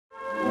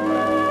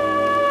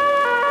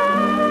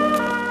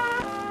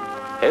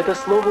Это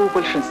слово у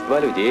большинства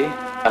людей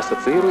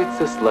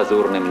ассоциируется с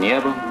лазурным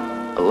небом,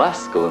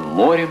 ласковым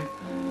морем,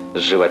 с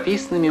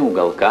живописными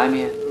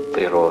уголками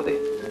природы.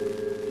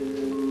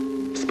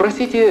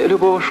 Спросите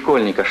любого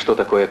школьника, что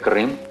такое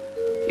Крым,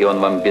 и он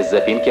вам без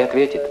запинки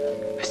ответит: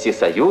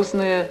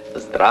 всесоюзная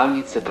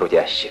здравница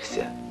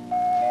трудящихся.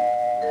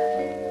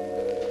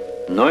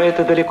 Но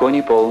это далеко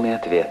не полный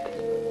ответ,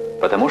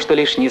 потому что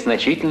лишь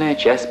незначительная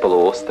часть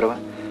полуострова,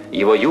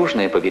 его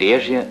южное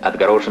побережье,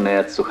 отгороженное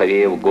от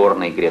суховеев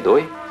горной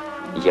грядой,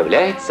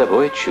 является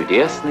собой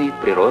чудесный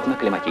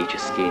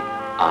природно-климатический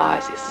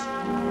оазис.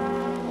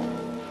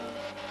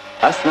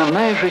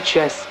 Основная же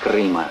часть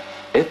Крыма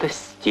 – это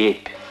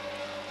степь.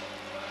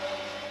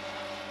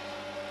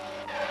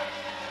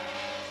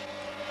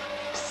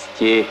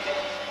 Степь,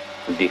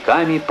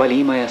 веками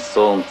палимая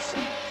солнцем,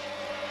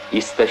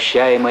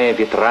 истощаемая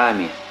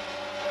ветрами,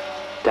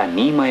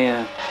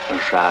 томимая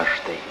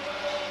жаждой.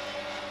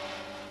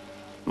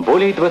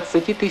 Более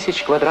 20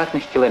 тысяч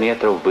квадратных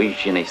километров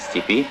выжженной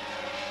степи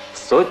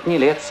сотни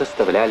лет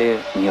составляли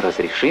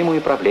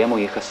неразрешимую проблему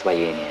их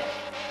освоения.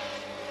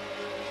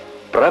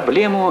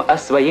 Проблему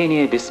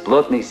освоения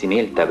бесплодных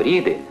земель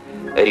Тавриды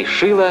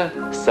решила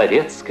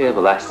советская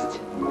власть.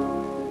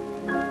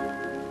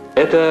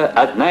 Это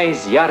одна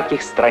из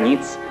ярких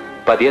страниц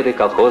победы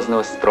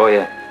колхозного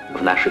строя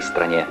в нашей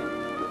стране.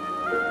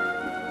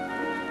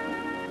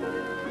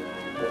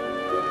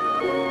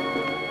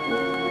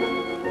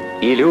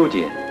 И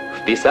люди,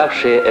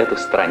 вписавшие эту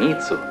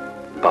страницу,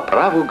 по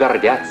праву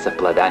гордятся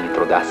плодами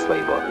труда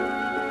своего.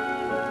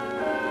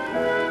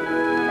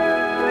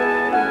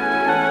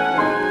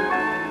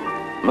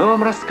 Мы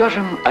вам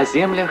расскажем о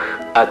землях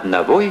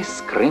одного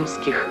из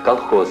крымских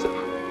колхозов.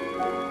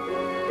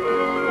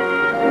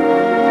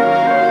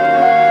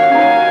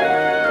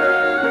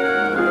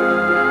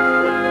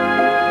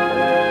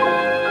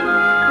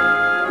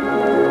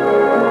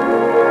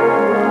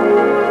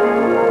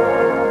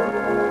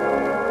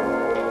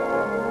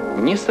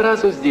 Не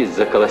сразу здесь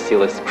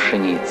заколосилась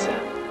пшеница.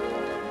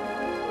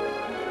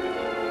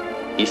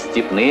 И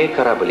степные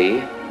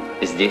корабли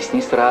здесь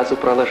не сразу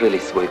проложили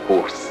свой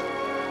курс.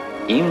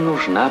 Им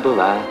нужна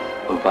была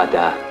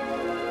вода.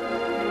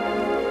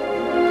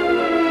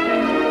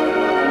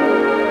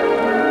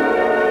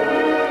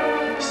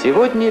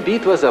 Сегодня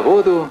битва за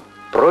воду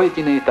 –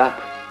 пройденный этап.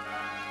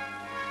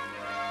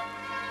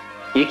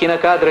 И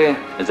кинокадры,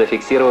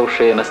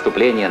 зафиксировавшие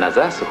наступление на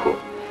засуху,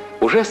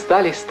 уже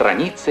стали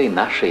страницей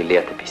нашей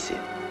летописи.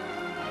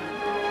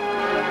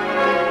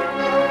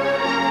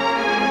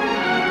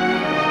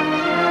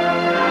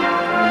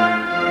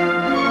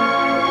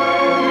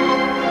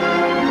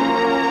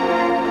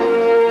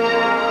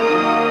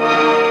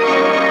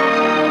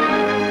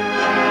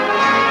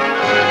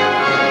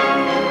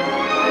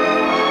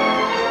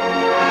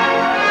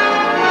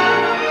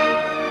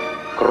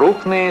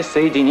 Крупные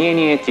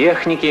соединения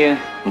техники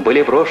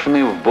были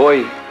брошены в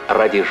бой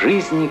ради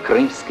жизни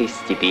крымской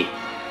степи.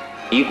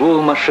 И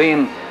гул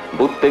машин,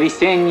 будто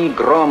весенний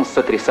гром,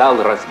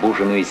 сотрясал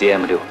разбуженную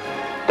землю.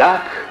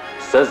 Так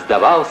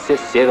создавался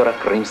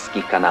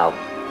Северо-Крымский канал.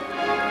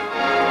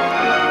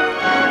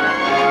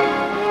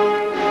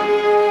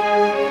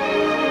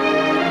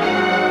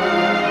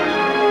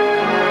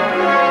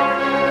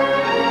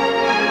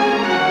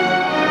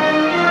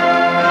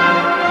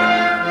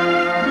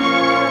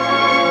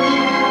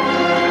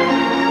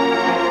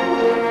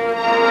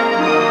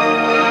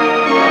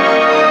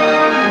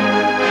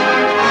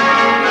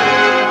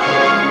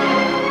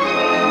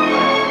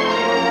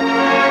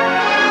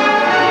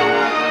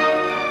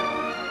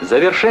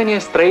 Завершение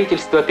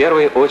строительства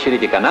первой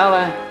очереди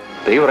канала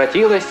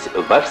превратилось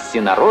во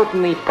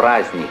всенародный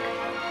праздник.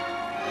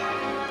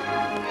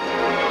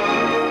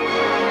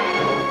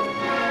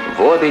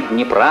 Воды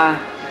Днепра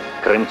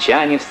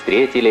крымчане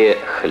встретили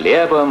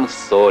хлебом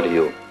с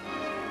солью.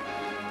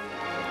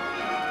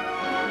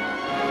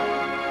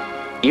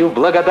 И в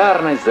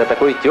благодарность за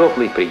такой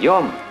теплый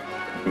прием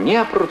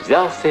Днепр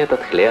взялся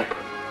этот хлеб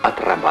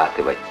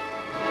отрабатывать.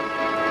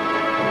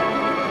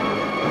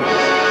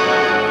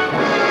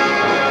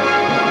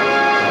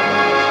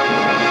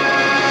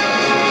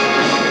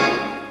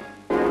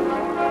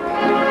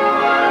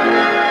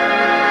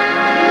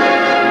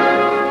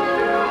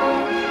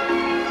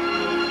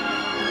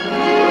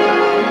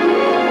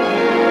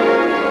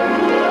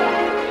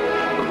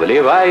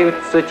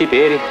 Вливаются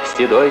теперь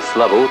седой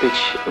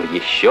Славутыч в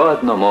еще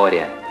одно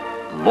море,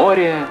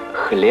 море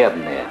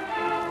хлебное.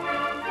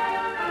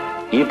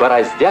 И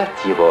бороздят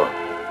его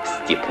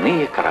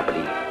степные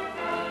корабли.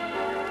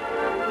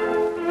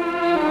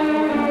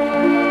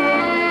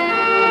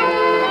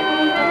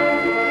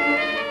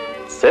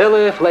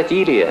 Целая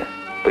флотилия,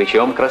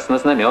 причем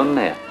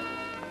краснознаменная.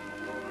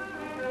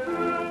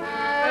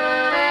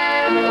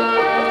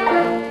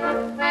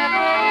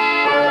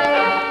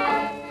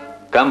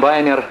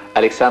 Комбайнер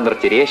Александр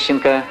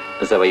Терещенко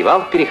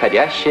завоевал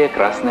переходящее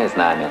красное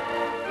знамя.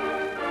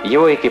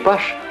 Его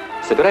экипаж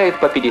собирает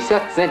по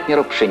 50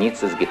 центнеров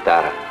пшеницы с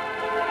гектара.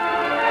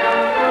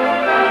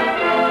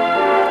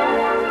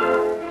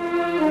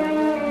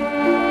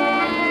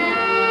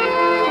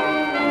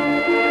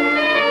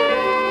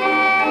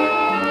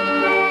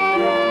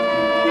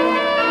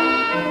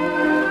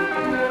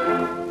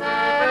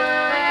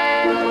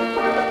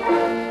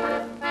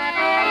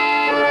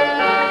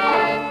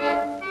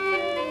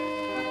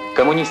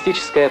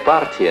 коммунистическая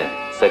партия,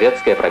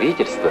 советское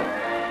правительство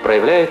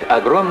проявляют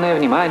огромное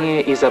внимание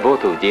и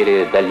заботу в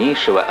деле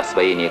дальнейшего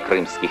освоения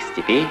крымских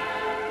степей,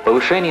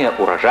 повышения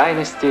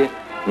урожайности,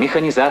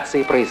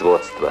 механизации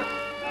производства.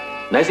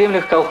 На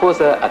землях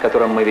колхоза, о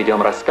котором мы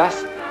ведем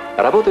рассказ,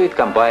 работают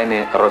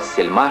комбайны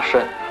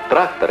Россельмаша,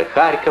 тракторы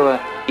Харькова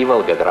и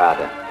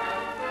Волгограда.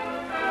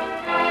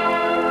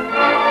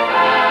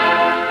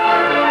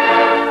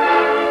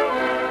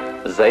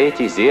 За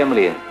эти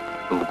земли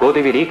в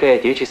годы Великой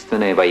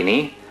Отечественной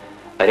войны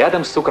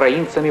рядом с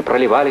украинцами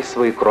проливали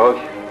свою кровь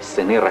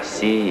сыны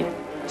России,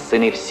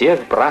 сыны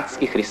всех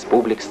братских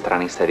республик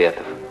страны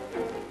Советов.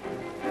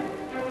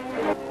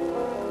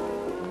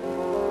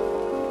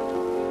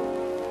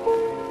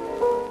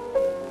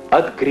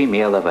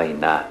 Отгремела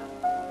война.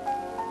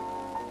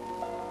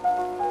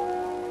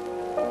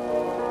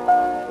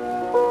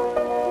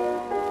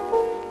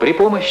 При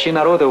помощи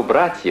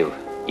народов-братьев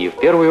и в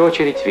первую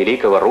очередь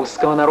великого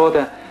русского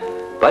народа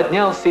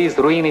поднялся из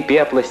руины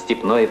пепла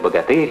степной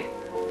богатырь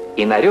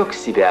и нарек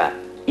себя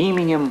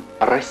именем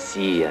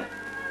Россия,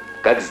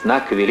 как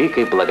знак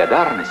великой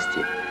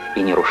благодарности и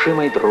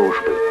нерушимой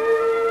дружбы.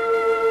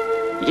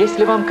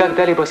 Если вам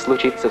когда-либо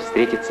случится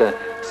встретиться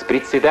с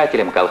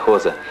председателем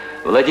колхоза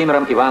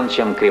Владимиром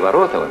Ивановичем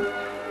Криворотовым,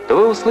 то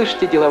вы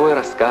услышите деловой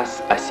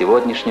рассказ о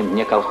сегодняшнем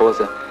дне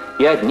колхоза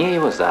и о дне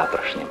его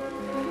завтрашнем.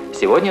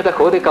 Сегодня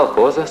доходы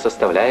колхоза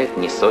составляют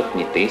не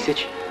сотни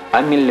тысяч,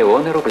 а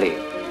миллионы рублей.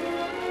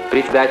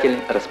 Председатель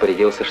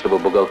распорядился, чтобы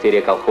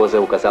бухгалтерия колхоза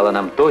указала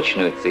нам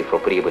точную цифру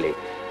прибыли.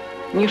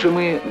 Ниже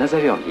мы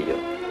назовем ее.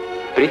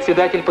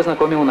 Председатель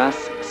познакомил нас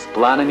с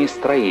планами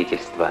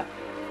строительства,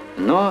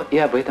 но и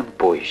об этом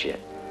позже.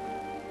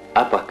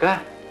 А пока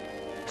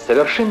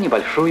совершим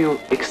небольшую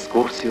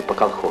экскурсию по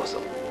колхозу.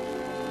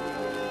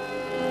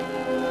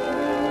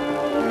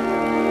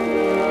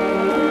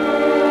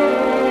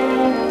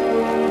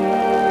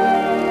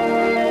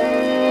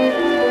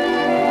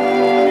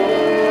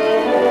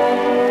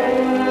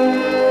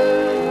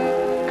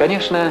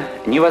 Конечно,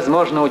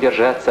 невозможно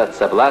удержаться от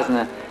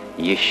соблазна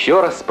еще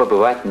раз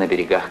побывать на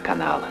берегах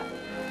канала.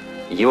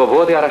 Его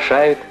воды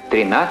орошают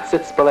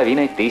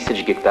 13,5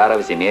 тысяч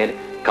гектаров земель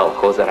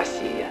колхоза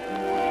 «Россия».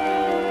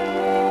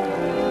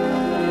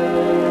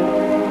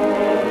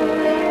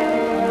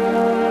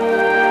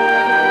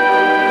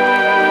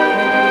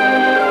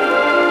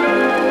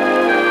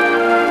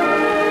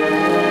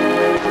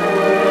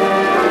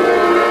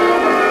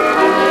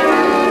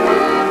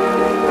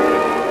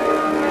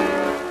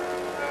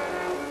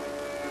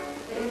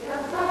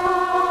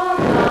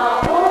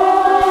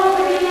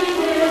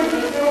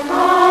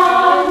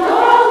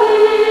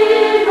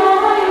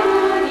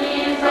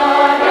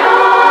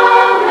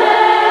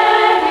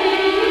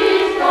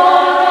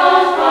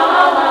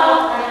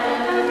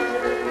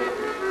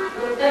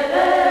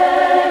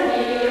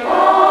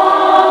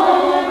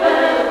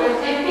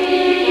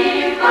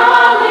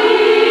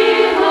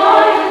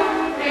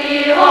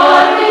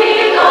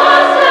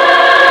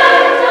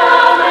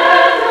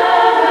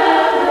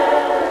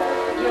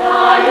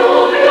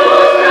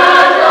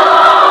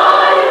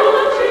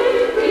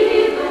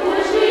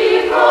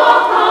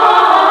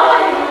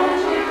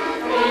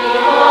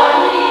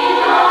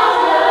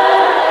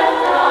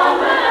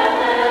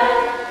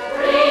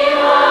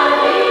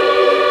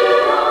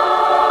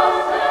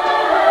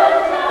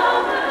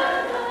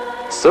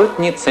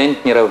 Сотни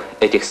центнеров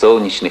этих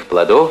солнечных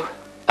плодов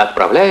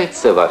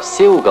отправляются во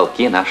все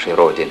уголки нашей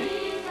Родины.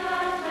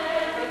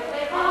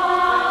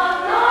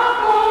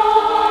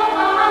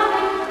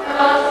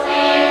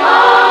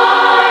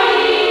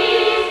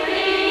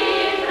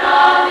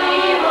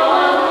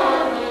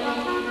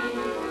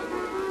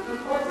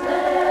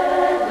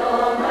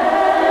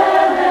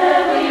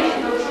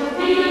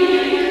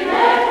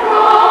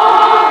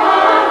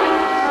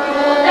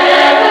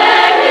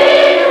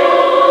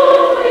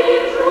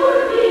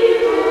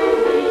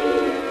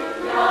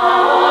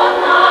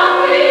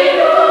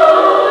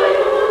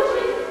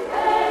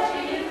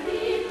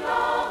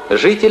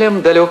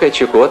 Жителям далекой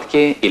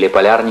Чукотки или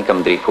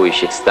полярникам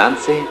дрейфующих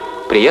станций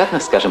приятно,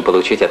 скажем,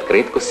 получить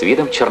открытку с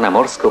видом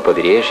Черноморского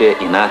побережья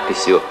и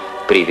надписью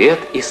 «Привет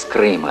из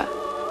Крыма».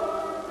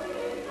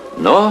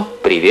 Но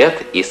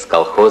привет из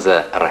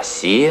колхоза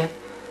 «Россия»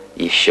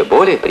 еще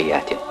более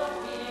приятен.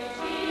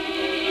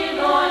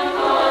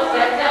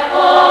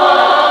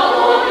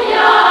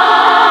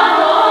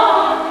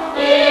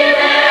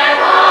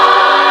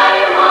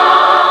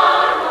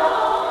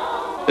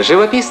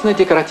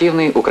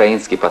 Живописно-декоративный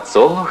украинский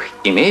подсолнух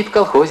имеет в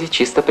колхозе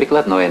чисто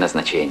прикладное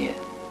назначение.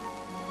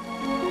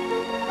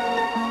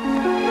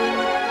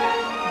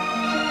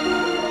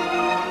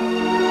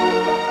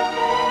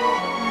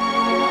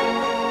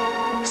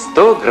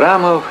 «100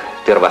 граммов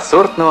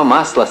первосортного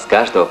масла с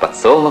каждого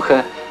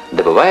подсолнуха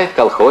добывают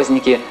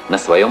колхозники на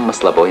своем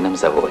маслобойном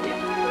заводе.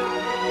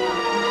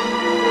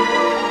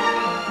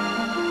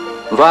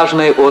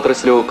 Важной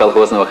отраслью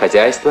колхозного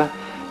хозяйства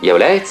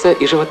является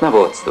и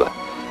животноводство.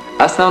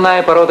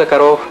 Основная порода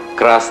коров,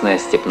 красная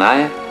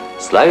степная,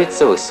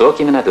 славится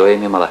высокими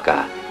надоями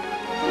молока.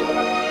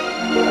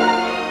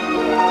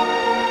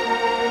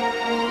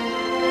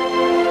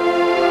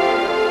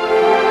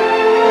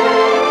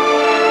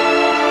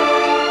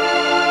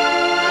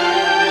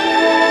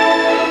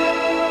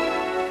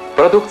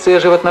 Продукция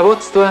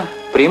животноводства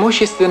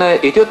преимущественно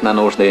идет на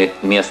нужды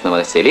местного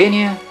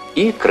населения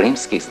и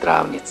крымских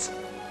здравниц.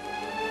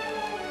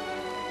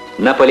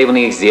 На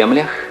поливных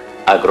землях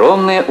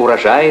огромные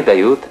урожаи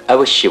дают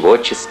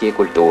овощеводческие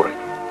культуры.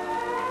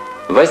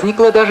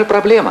 Возникла даже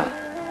проблема.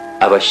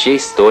 Овощей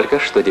столько,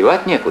 что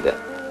девать некуда.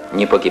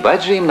 Не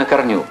погибать же им на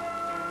корню.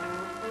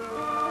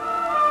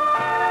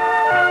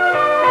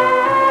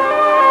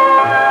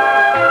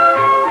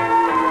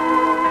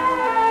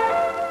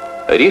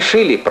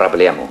 Решили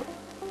проблему.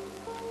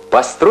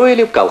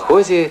 Построили в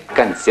колхозе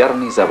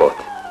консервный завод.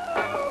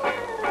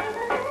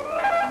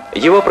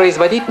 Его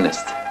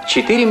производительность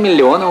 4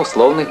 миллиона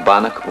условных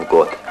банок в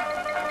год.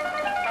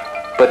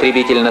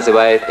 Потребитель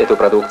называет эту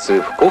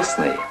продукцию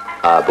вкусной,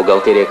 а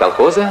бухгалтерия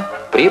колхоза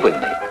 –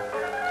 прибыльной.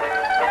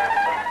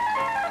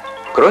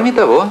 Кроме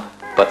того,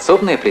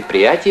 подсобные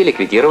предприятия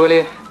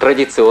ликвидировали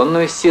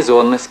традиционную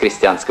сезонность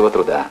крестьянского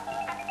труда.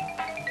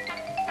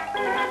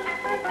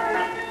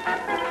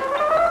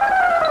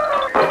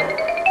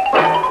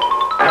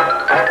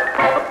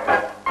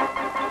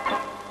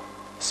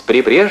 С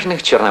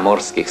прибрежных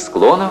черноморских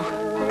склонов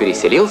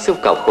переселился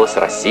в колхоз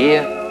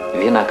 «Россия»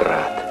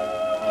 виноград.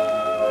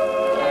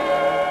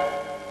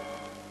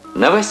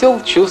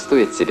 Новосел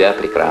чувствует себя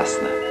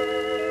прекрасно.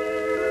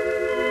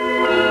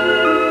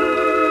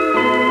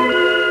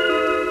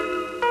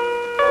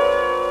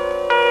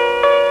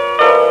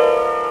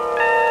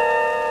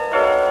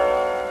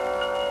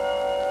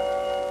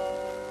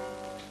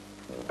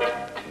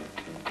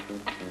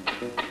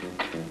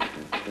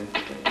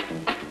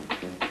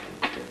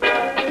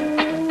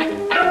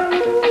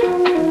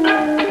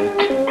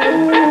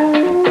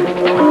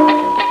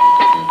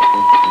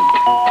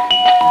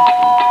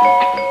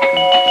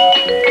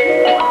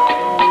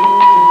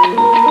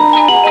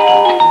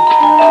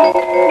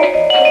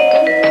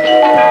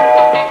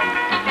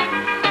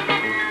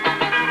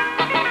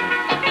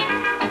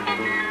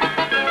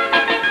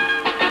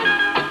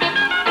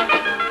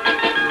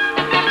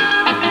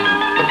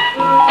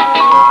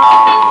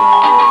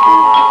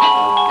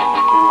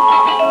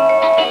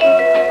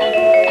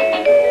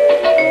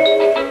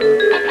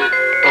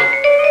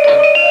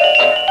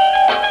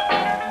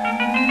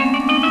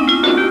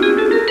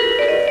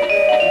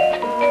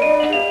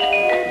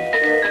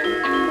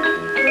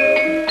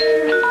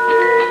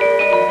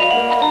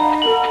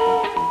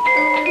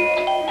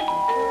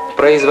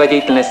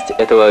 Производительность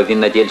этого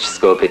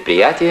винодельческого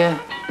предприятия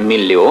 – 1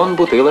 миллион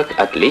бутылок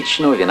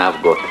отличного вина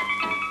в год.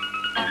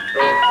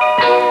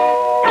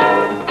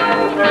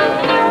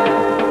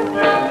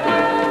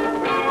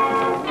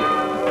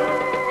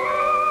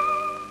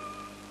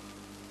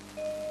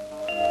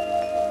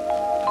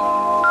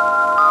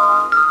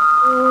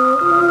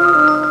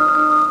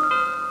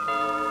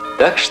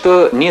 Так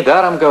что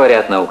недаром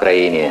говорят на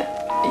Украине: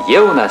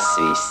 «Е у нас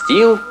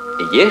свистил,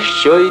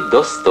 еще и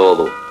до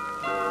столу».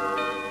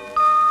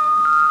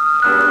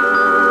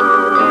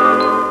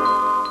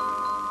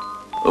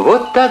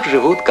 Вот так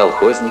живут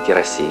колхозники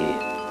России.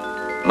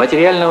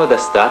 Материального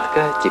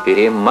достатка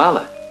теперь им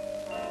мало.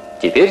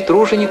 Теперь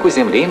труженику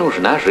земли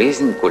нужна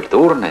жизнь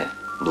культурная,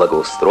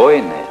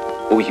 благоустроенная,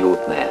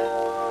 уютная.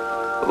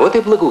 Вот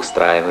и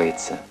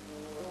благоустраивается.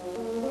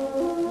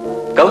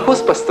 Колхоз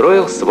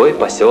построил свой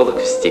поселок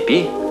в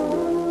степи,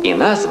 и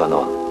назван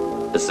он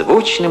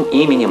звучным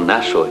именем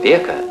нашего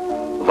века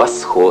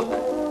 «Восход».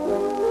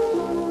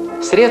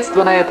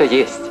 Средства на это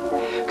есть.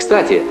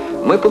 Кстати,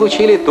 мы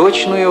получили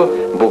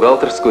точную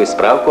бухгалтерскую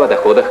справку о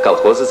доходах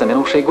колхоза за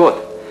минувший год.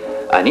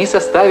 Они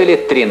составили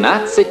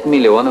 13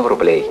 миллионов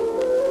рублей.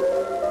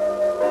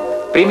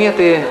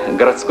 Приметы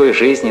городской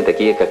жизни,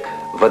 такие как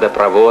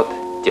водопровод,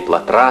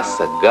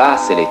 теплотрасса,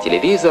 газ или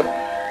телевизор,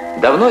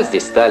 давно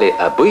здесь стали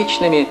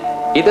обычными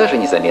и даже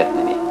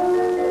незаметными.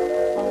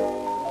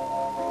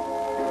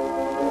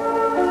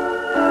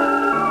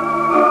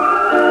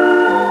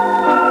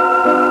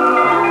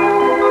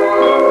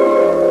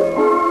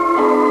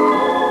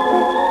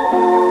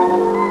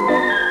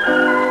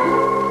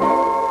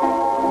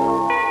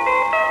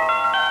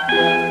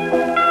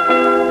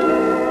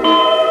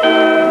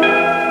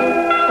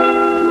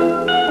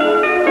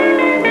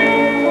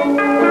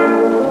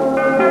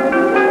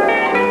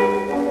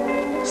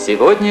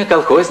 Сегодня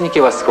колхозники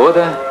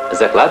Восхода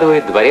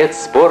закладывают дворец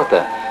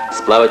спорта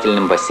с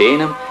плавательным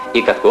бассейном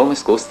и катком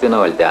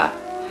искусственного льда.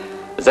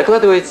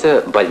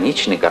 Закладывается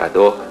больничный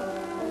городок,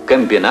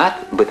 комбинат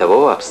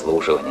бытового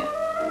обслуживания.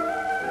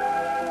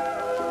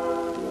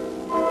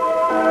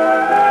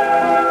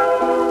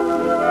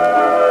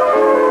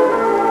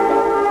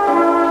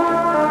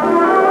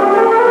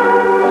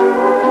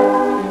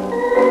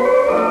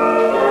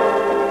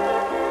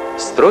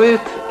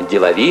 Строят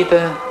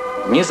деловито,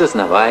 не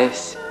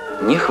зазнаваясь,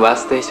 не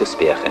хвастаясь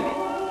успехами.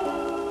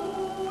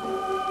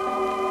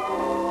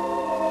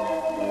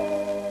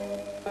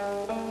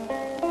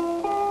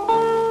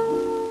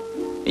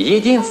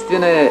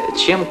 Единственное,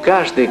 чем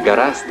каждый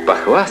гораст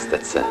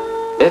похвастаться,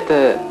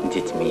 это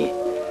детьми.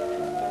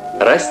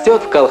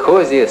 Растет в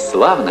колхозе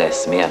славная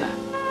смена.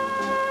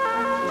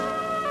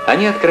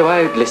 Они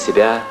открывают для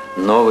себя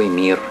новый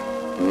мир,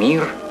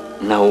 мир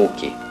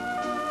науки.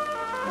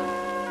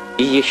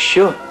 И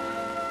еще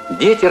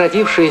дети,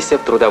 родившиеся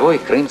в трудовой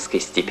крымской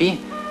степи,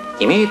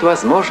 имеют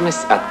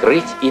возможность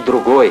открыть и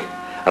другой,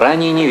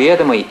 ранее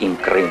неведомый им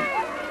Крым,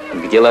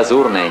 где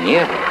лазурное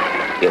небо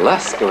и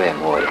ласковое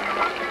море.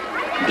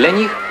 Для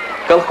них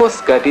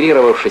колхоз,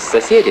 кооперировавшись с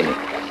соседями,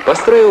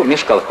 построил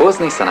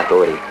межколхозный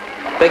санаторий.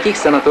 Таких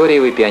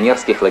санаториев и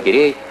пионерских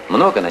лагерей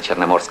много на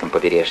Черноморском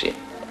побережье.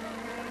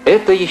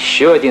 Это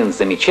еще один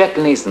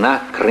замечательный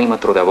знак Крыма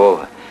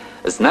трудового,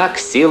 знак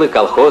силы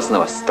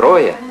колхозного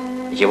строя,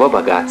 его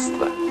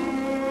богатства.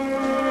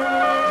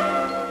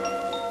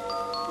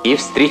 И,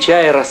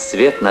 встречая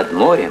рассвет над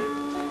морем,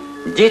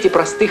 дети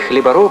простых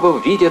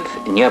хлеборобов видят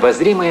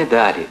необозримые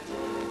дали,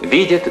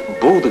 видят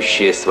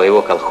будущее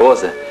своего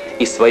колхоза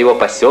и своего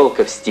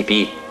поселка в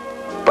степи,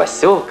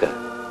 поселка,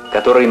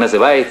 который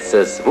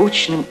называется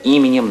звучным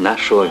именем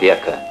нашего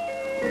века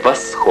 –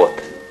 Восход.